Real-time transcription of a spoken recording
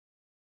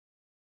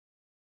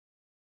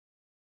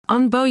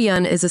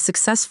Ahnbohyun is a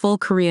successful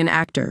Korean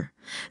actor.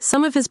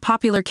 Some of his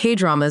popular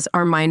K-dramas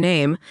are My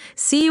Name,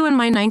 See You in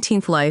My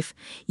 19th Life,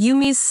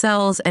 Yumi's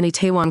Cells, and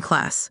Itaewon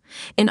Class.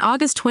 In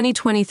August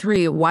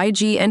 2023,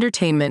 YG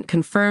Entertainment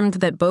confirmed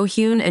that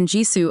Bohyun and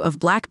Jisoo of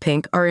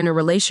Blackpink are in a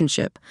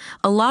relationship.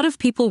 A lot of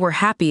people were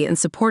happy and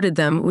supported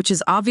them, which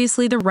is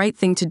obviously the right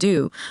thing to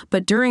do,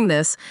 but during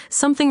this,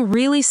 something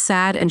really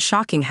sad and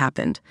shocking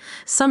happened.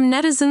 Some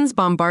netizens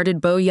bombarded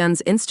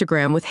Bohyun's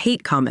Instagram with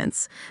hate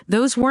comments.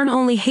 Those weren't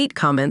only hate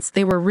comments,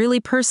 they were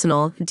really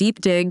personal,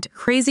 deep-digged,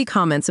 crazy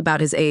comments about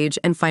his age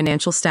and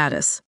financial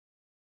status.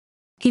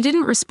 He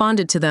didn't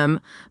respond to them,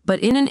 but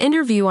in an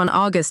interview on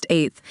August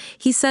 8th,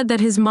 he said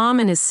that his mom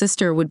and his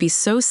sister would be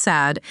so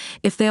sad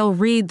if they'll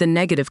read the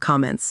negative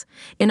comments.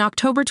 In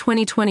October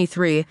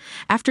 2023,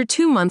 after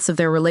 2 months of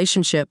their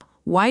relationship,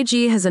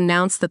 YG has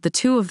announced that the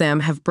two of them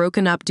have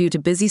broken up due to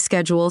busy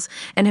schedules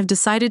and have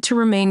decided to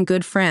remain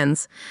good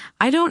friends.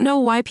 I don't know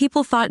why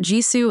people thought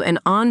Jisoo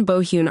and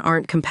Ahnbohyun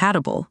aren't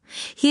compatible.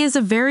 He is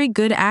a very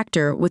good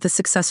actor with a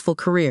successful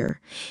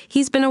career.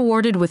 He's been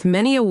awarded with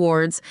many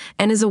awards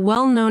and is a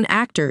well-known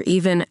actor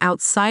even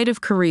outside of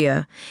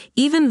Korea.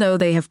 Even though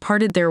they have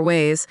parted their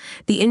ways,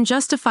 the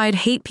unjustified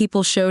hate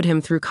people showed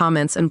him through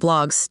comments and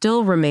blogs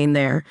still remain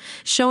there,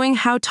 showing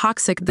how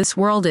toxic this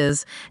world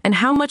is and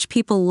how much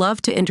people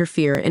love to interfere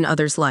in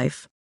others'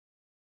 life.